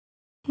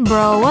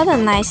Bro, what a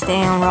nice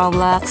day on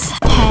Roblox.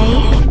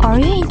 Hey, are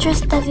you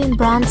interested in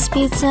bronze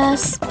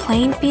pizzas?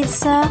 Plain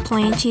pizza,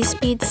 plain cheese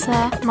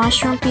pizza,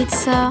 mushroom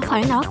pizza,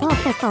 pineapple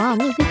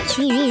pepperoni with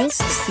cheese,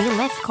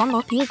 select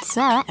combo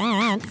pizza,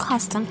 and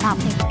custom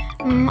topping?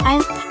 I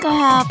think I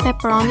have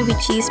pepperoni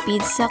with cheese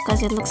pizza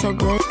cause it looks so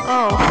good.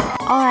 Oh,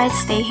 alright,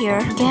 stay here.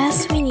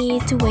 Guess we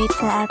need to wait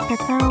for our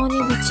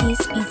pepperoni with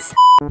cheese pizza.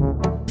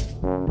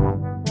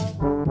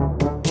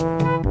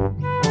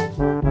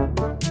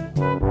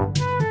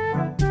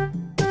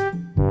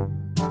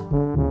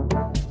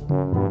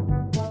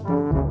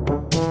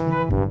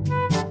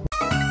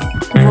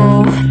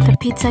 Whoa, the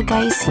pizza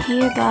guy is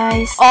here,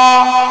 guys.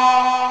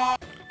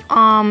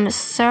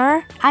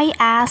 Sir, I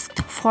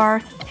asked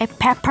for a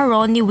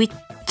pepperoni with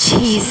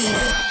cheese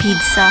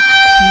pizza,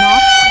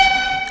 not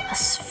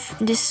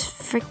this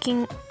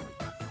freaking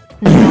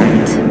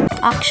note.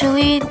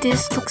 Actually,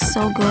 this looks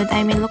so good.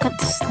 I mean, look at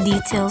the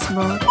details,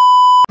 bro.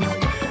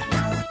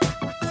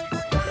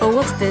 Oh,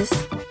 what's this?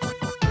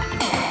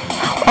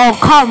 Oh,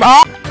 come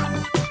on!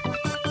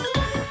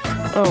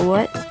 Oh,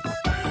 what?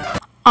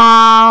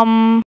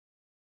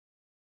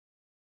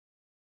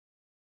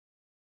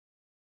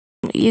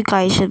 You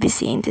guys should be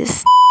seeing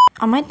this.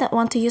 I might not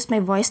want to use my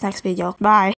voice next video. Bye.